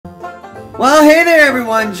Well, hey there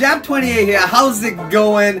everyone, Jap28 here, how's it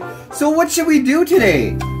going? So what should we do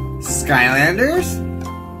today? Skylanders?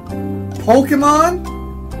 Pokemon?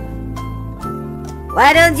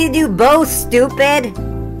 Why don't you do both, stupid?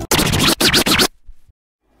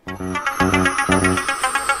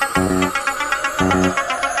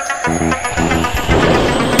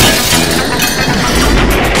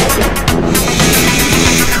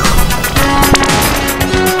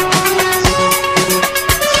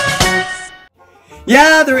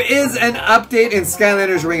 Yeah, there is an update in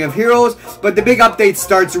Skylanders Ring of Heroes, but the big update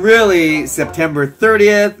starts really September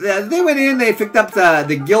 30th. They went in, they picked up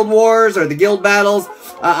the Guild Wars, or the Guild Battles.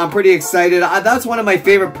 I'm pretty excited. That's one of my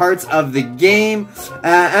favorite parts of the game.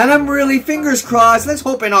 And I'm really, fingers crossed, let's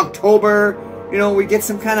hope in October, you know, we get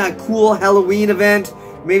some kind of cool Halloween event.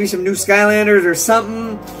 Maybe some new Skylanders or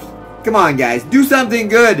something. Come on, guys, do something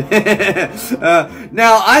good.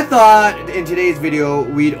 Now, I thought in today's video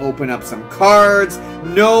we'd open up some cards.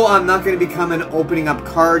 No, I'm not going to become an opening up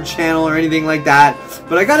card channel or anything like that.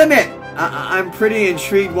 But I gotta admit, I'm pretty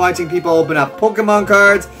intrigued watching people open up Pokemon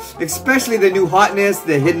cards, especially the new hotness,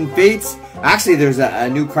 the Hidden Fates. Actually, there's a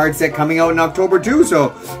new card set coming out in October too, so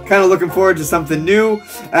kind of looking forward to something new.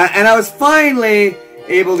 And I was finally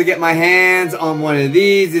able to get my hands on one of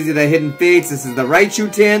these. These are the Hidden Fates. This is the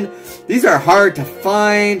Raichu tin. These are hard to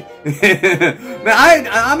find. Man,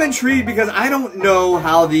 I'm intrigued because I don't know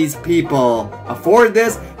how these people afford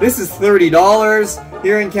this. This is $30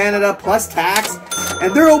 here in Canada plus tax,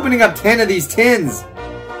 and they're opening up 10 of these tins.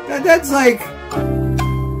 That's like,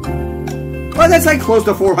 well, that's like close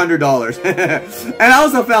to $400. And I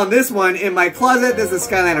also found this one in my closet. This is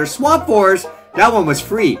Skylanders Swap-force. That one was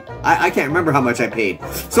free. I can't remember how much I paid.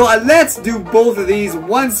 So let's do both of these.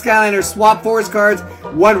 One Skylanders Swap-force cards,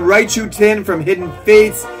 one Raichu tin from Hidden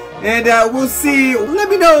Fates, and we'll see. Let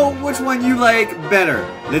me know which one you like better.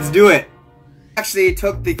 Let's do it. Actually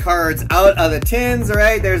took the cards out of the tins,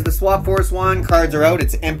 alright? There's the Swap-force one. Cards are out.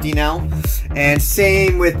 It's empty now. And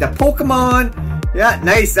same with the Pokemon. Yeah,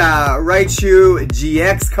 nice Raichu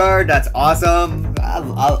GX card. That's awesome.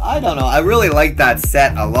 I don't know. I really like that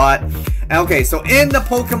set a lot. Okay, so in the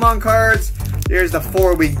Pokemon cards, there's the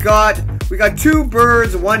 4 we got. We got 2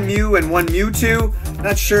 birds, 1 Mew, and 1 Mewtwo.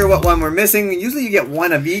 Not sure what one we're missing. Usually you get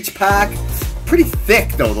 1 of each pack. Pretty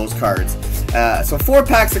thick, though, those cards. So 4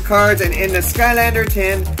 packs of cards, and in the Skylander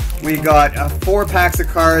tin, we got 4 packs of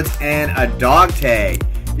cards and a dog tag.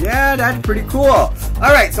 Yeah, that's pretty cool.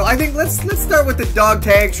 Alright, so I think let's start with the dog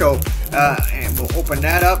tag. So, and we'll open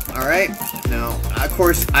that up. Alright. Now, of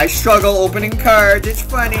course, I struggle opening cards. It's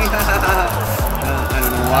funny. I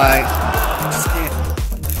don't know why. I just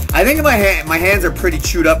can't. I think my hands are pretty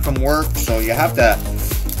chewed up from work, so you have to,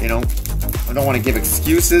 you know, I don't want to give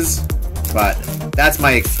excuses, but that's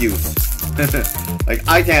my excuse. Like,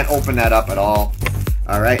 I can't open that up at all.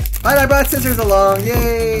 Alright. But I brought scissors along.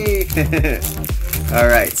 Yay!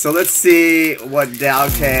 Alright, so let's see what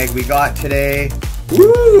dog tag we got today.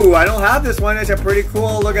 Woo! I don't have this one. It's a pretty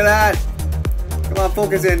cool. Look at that. Come on,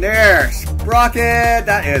 focus in there. Sprocket.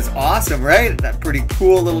 That is awesome, right? That pretty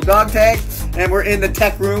cool little dog tag. And we're in the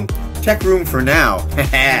tech room. Tech room for now.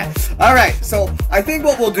 Alright, so I think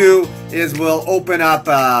what we'll do is we'll open up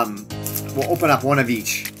one of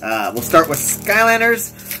each. We'll start with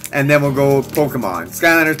Skylanders, and then we'll go Pokemon.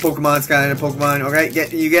 Skylanders, Pokemon, Skylander, Pokemon. Alright,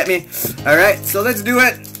 you get me? Alright, so let's do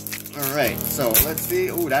it. Alright, so let's see.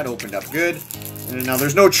 Ooh, that opened up good. And now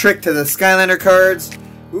there's no trick to the Skylander cards.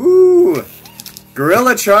 Ooh,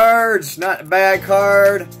 Gorilla Charge, not a bad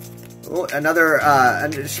card. Oh, another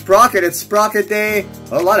Sprocket. It's Sprocket Day.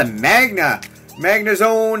 A lot of Magna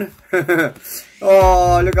Zone.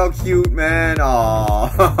 Oh, look how cute, man.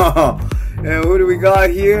 Oh. And what do we got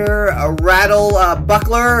here? A Rattle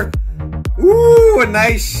Buckler. Ooh, a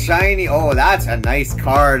nice shiny. Oh, that's a nice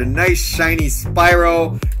card. A nice shiny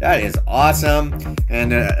Spyro. That is awesome.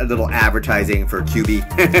 And a little advertising for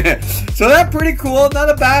QB. So that's pretty cool. Not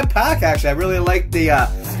a bad pack, actually. I really like the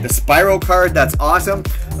Spyro card. That's awesome.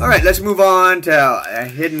 All right, let's move on to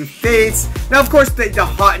Hidden Fates. Now, of course, the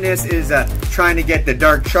hotness is trying to get the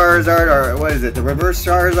Dark Charizard, or what is it, the Reverse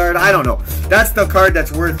Charizard? I don't know. That's the card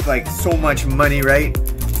that's worth like so much money, right?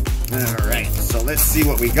 All right, so let's see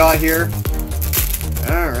what we got here.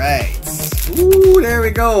 All right. Ooh, there we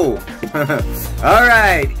go. All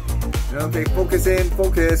right. Okay, focus in,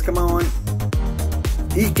 focus. Come on.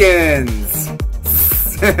 Eakins.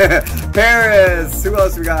 Paris. Who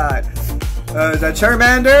else we got? The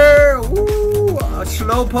Charmander. Ooh,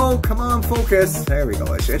 Slowpoke. Come on, focus. There we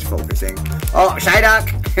go. It's focusing. Oh, Psyduck.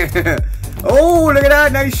 Oh, look at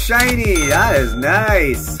that. Nice shiny. That is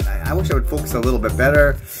nice. I wish I would focus a little bit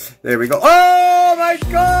better. There we go. Oh my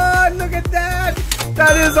god, look at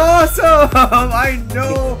That is awesome. I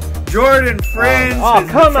know Jordan Friends. Oh,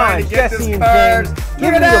 come on, to get Jesse this and card. James. Look Give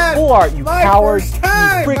at me that. the full art, you cowards. First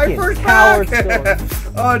time. You My freaking first cowards. pack.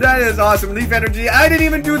 Oh, that is awesome. Leaf Energy. I didn't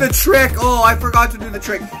even do the trick. Oh, I forgot to do the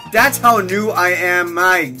trick. That's how new I am.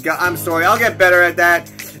 My God. I'm sorry. I'll get better at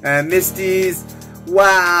that. Misty's.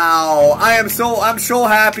 Wow. I'm so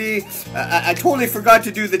happy. I totally forgot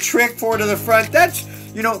to do the trick forward to the front. That's,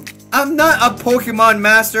 you know, I'm not a Pokemon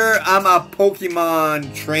master. I'm a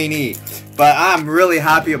Pokemon trainee. But I'm really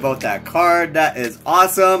happy about that card. That is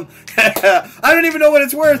awesome. I don't even know what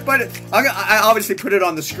it's worth, but I obviously put it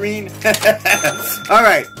on the screen.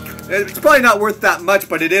 Alright. It's probably not worth that much,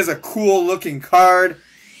 but it is a cool looking card.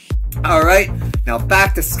 Alright. Now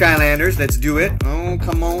back to Skylanders. Let's do it. Oh,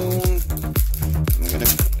 come on.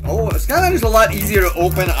 Oh, Skylanders a lot easier to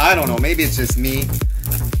open. I don't know. Maybe it's just me.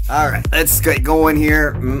 Alright. Let's get going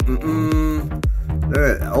here.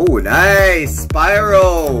 Oh, nice.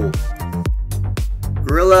 Spyro.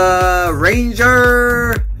 Gorilla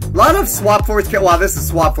Ranger. A lot of Swap-force. Wow, this is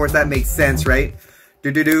Swap-force. That makes sense, right?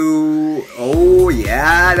 Oh,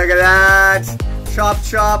 yeah. Look at that. Chop,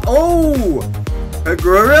 chop. Oh, a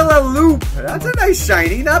Gorilla Loop. That's a nice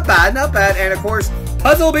shiny. Not bad, not bad. And, of course,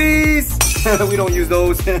 Puzzle Beast. We don't use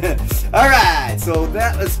those. Alright, so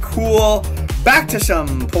that was cool. Back to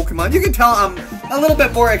some Pokemon. You can tell I'm a little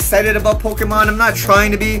bit more excited about Pokemon. I'm not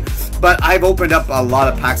trying to be, but I've opened up a lot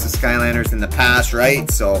of packs of Skylanders in the past, right?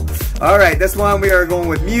 So, alright, this one we are going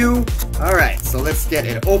with Mew. Alright, so let's get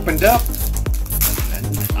it opened up.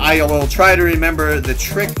 And I will try to remember the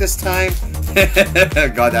trick this time.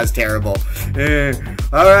 God, that's terrible.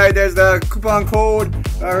 Alright, there's the coupon code.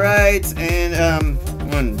 Alright, and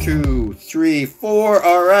 1, 2, 3, 4.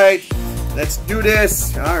 Alright. Let's do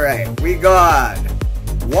this. Alright, we got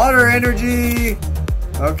Water Energy.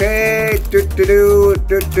 Okay. Ooh,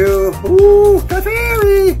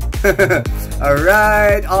 Clefairy.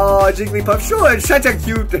 Alright. Oh, Jigglypuff. Sure, it's such a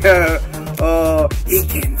cute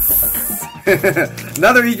Eakins.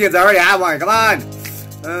 Another Eakins. I already have one. Come on.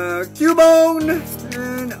 Cubone.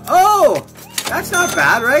 And oh, that's not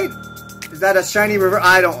bad, right? Is that a shiny river?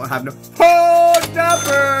 I don't have no. Oh,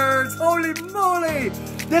 Duffers! Holy moly!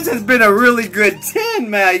 This has been a really good tin,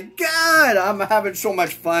 my God! I'm having so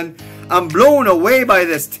much fun. I'm blown away by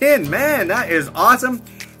this tin, man. That is awesome.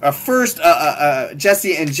 First,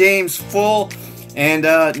 Jesse and James full, and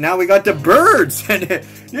now we got the birds. And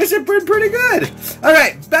this has been pretty good. All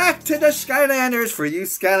right, back to the Skylanders for you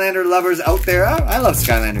Skylander lovers out there. I love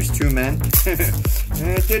Skylanders too, man.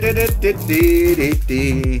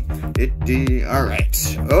 All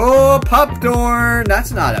right. Oh, Popdorn.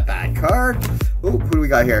 That's not a bad card. Oh, who do we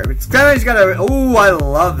got here? Skylanders got a. Oh, I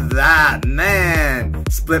love that, man.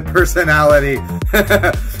 Split personality.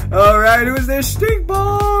 All right, who's this? Stink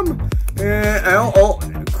Bomb. Oh,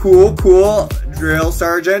 cool, cool. Drill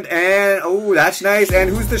Sergeant. And oh, that's nice. And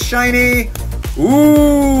who's the shiny?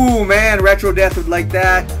 Ooh, man, Retro Death would like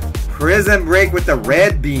that. Prism Break with the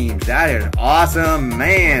red beams. That is awesome,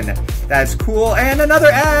 man. That's cool. And another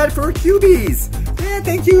ad for QBs. Yeah,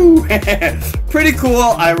 thank you. Pretty cool.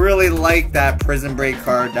 I really like that Prism Break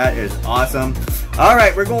card. That is awesome. All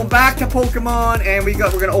right, we're going back to Pokemon, and we're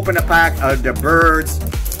gonna open a pack of the birds.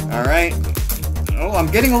 All right. Oh, I'm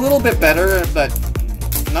getting a little bit better, but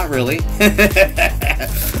not really.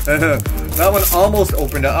 That one almost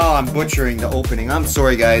opened up. Oh, I'm butchering the opening. I'm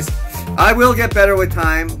sorry, guys. I will get better with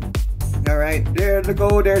time. All right, there's the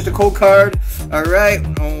go. There's the code card. All right,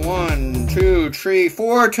 1, 2, 3,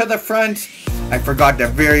 4 to the front. I forgot the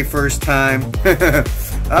very first time.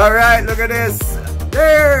 All right, look at this.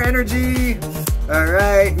 There, Energy. All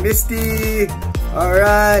right, Misty. All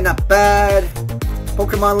right, not bad.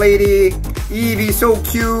 Pokemon Lady. Eevee, so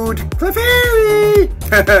cute. Clefairy.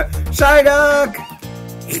 Psyduck.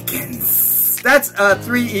 Eakins. That's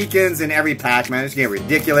 3 Eakins in every pack, man. It's getting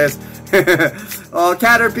ridiculous. Oh,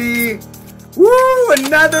 Caterpie. Woo,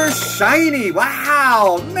 another shiny.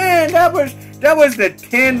 Wow, man, that was the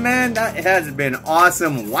tin, man. That has been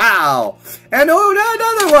awesome. Wow. And oh,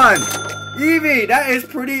 another one. Eevee, that is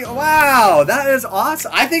pretty. Wow, that is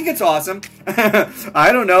awesome. I think it's awesome.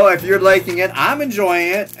 I don't know if you're liking it. I'm enjoying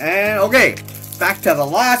it. And okay, back to the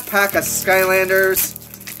last pack of Skylanders.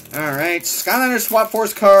 Alright, Skylanders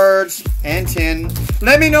Swap-force cards and tin.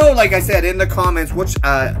 Let me know, like I said, in the comments which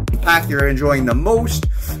pack you're enjoying the most.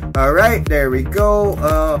 Alright, there we go.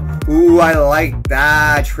 Ooh, I like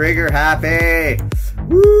that. Trigger happy.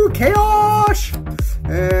 Ooh, Chaos.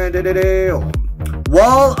 And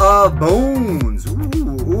Wall of Bones.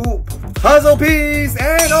 Ooh, Puzzle Piece.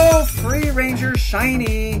 And oh, Free Ranger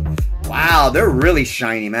shiny. Wow, they're really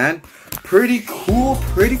shiny, man. Pretty cool,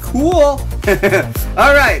 pretty cool.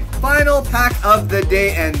 Alright, final pack of the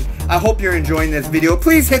day, and I hope you're enjoying this video.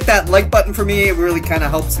 Please hit that like button for me, it really kind of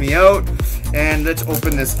helps me out. And let's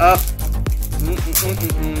open this up.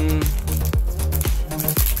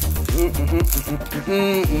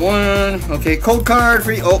 One, okay, code card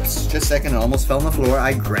free. Oops, just a second, it almost fell on the floor.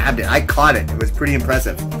 I grabbed it, I caught it, it was pretty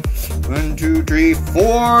impressive. 1, 2, 3, 4.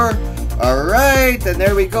 Alright, and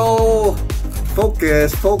there we go.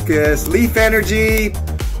 Focus, focus, leaf energy.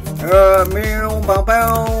 Oh,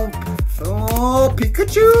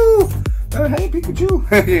 Pikachu. Hey,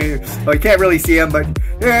 Pikachu. Well, you can't really see him, but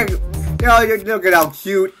yeah, look at how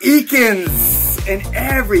cute. Ekans in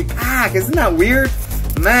every pack. Isn't that weird?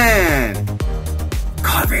 Man.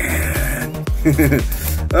 Carvin.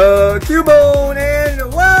 Cubone, and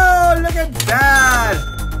whoa, look at that.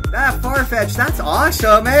 That Farfetch, that's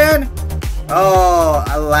awesome, man. Oh,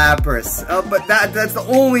 a Lapras. But that's the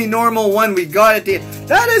only normal one we got at the end.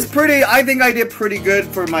 That is pretty, I think I did pretty good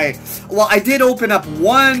for my, well, I did open up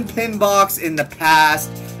one pin box in the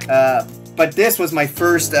past, but this was my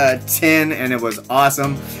first tin, and it was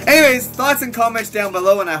awesome. Anyways, thoughts and comments down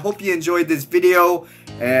below, and I hope you enjoyed this video.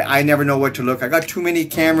 I never know where to look. I got too many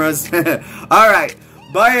cameras. Alright,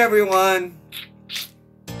 bye everyone.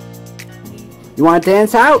 You want to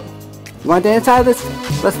dance out? You want to dance out of this?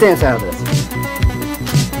 Let's dance out of this.